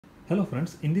Hello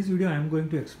friends, in this video I am going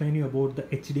to explain you about the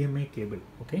HDMI cable.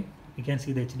 Okay, you can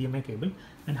see the HDMI cable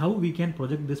and how we can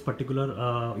project this particular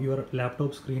your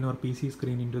laptop screen or PC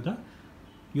screen into the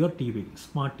your TV,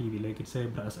 smart TV, like it's a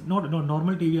not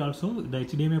normal TV also. The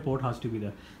HDMI port has to be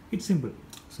there. It's simple.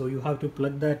 So you have to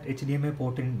plug that HDMI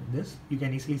port in this. You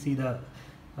can easily see the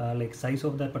like size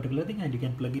of that particular thing, and you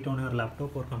can plug it on your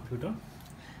laptop or computer.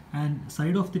 And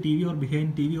side of the TV or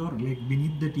behind TV or like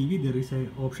beneath the TV, there is a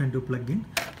option to plug in.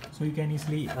 So you can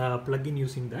easily plug in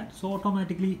using that. So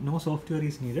automatically no software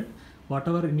is needed.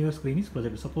 Whatever in your screen is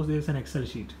projected. Suppose there is an Excel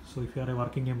sheet. So if you are a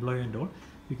working employee and all,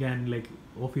 you can like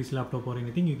office laptop or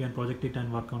anything, you can project it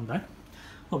and work on that.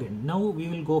 Okay, now we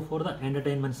will go for the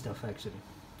entertainment stuff actually.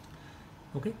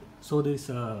 Okay, so this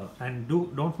and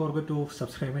don't forget to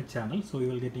subscribe my channel, so you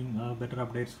will getting better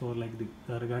updates for like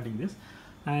the regarding this.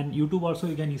 And YouTube also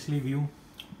you can easily view.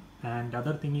 And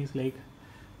other thing is like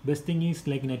best thing is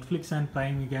like Netflix and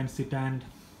Prime, you can sit and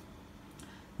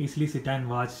easily sit and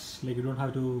watch. Like you don't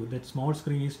have to, that small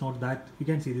screen is not that, you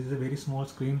can see this is a very small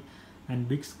screen and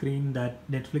big screen. That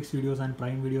Netflix videos and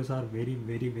Prime videos are very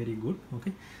good.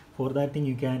 Okay, for that thing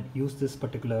you can use this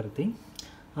particular thing,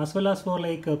 as well as for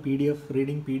like a PDF,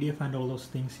 reading PDF and all those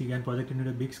things, you can project into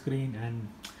a big screen and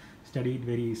study it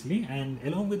very easily. And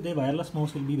along with the wireless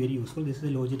mouse will be very useful. This is a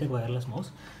Logitech wireless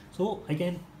mouse, so I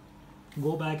can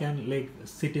go back and like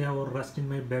sit here or rest in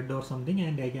my bed or something,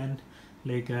 and I can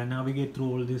like navigate through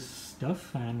all this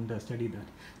stuff and study that.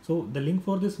 So the link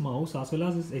for this mouse as well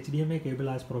as this HDMI cable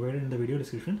as provided in the video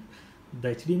description.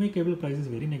 The HDMI cable price is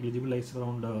very negligible, it's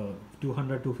around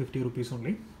 200-250 rupees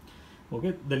only.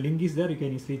 Okay, the link is there, you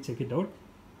can easily check it out.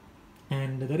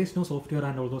 And there is no software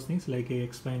and all those things like I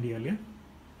explained earlier.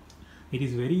 It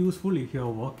is very useful if you are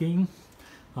working,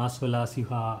 as well as you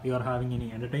are having any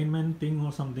entertainment thing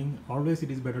or something. Always it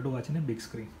is better to watch in a big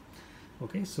screen.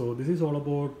 Okay, so this is all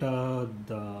about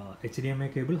the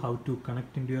HDMI cable, how to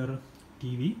connect into your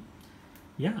TV.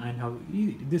 Yeah, and how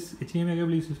this HDMI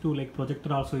cable is used to like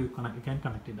projector also, you can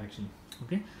connect it actually.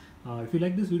 Okay, if you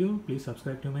like this video, please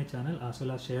subscribe to my channel as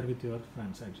well as share with your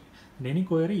friends actually. And any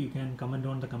query you can comment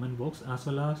on the comment box, as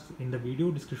well as in the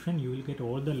video description you will get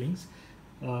all the links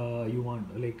you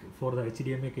want like for the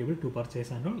HDMI cable to purchase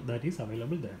and all, that is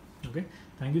available there. Okay,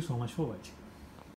 thank you so much for watching.